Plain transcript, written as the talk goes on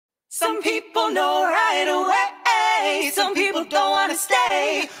Some people know right away, some people don't want to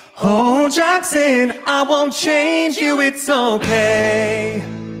stay. Oh, Jackson, I won't change you, it's okay.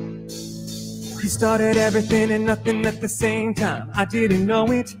 He started everything and nothing at the same time. I didn't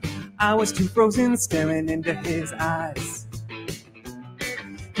know it, I was too frozen staring into his eyes.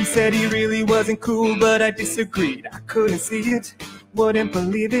 He said he really wasn't cool, but I disagreed. I couldn't see it, wouldn't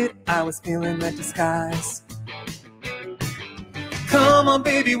believe it, I was feeling that disguise. Come on,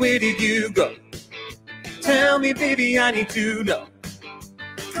 baby, where did you go? Tell me, baby, I need to know.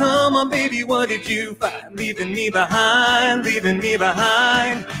 Come on, baby, what did you find? Leaving me behind, leaving me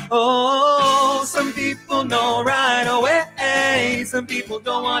behind. Oh, some people know right away, some people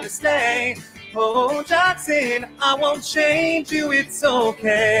don't want to stay. Oh, Jackson, I won't change you, it's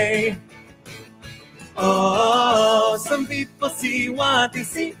okay. Oh, some people see what they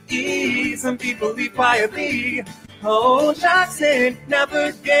see, some people leave quietly. Oh, Jackson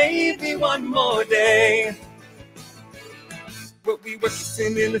never gave me one more day. But we were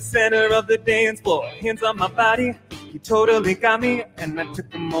kissing in the center of the dance floor, hands on my body, he totally got me, and I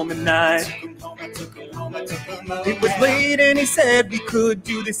took him home at night. It was late and he said we could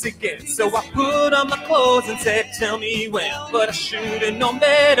do this again, so I put on my clothes and said, tell me when. But I should've known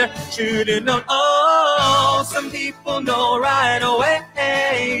better, should've known. Oh, some people know right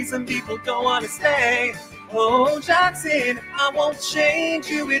away, some people don't want to stay. Oh, Jackson, I won't change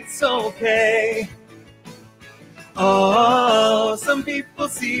you, it's okay. Oh, some people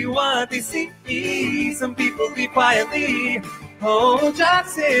see what they see, some people leave quietly. Oh,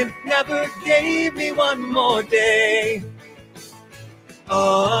 Jackson never gave me one more day.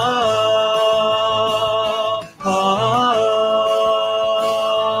 Oh, oh.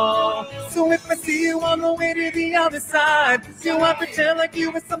 So if I see you on the way to the other side, do I pretend like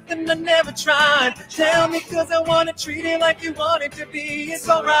you were something I never tried? Tell me, cause I wanna treat it like you want it to be. It's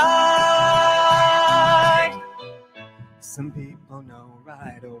alright. Some people know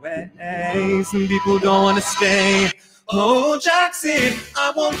right away, some people don't want to stay. Oh, Jackson,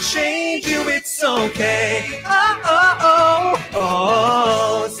 I won't change you, it's okay. Oh, oh, oh,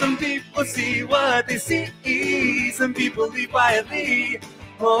 oh. Some people see what they see, some people leave quietly.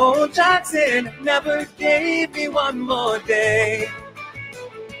 Oh, Jackson never gave me one more day.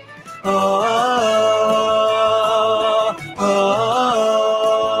 Oh.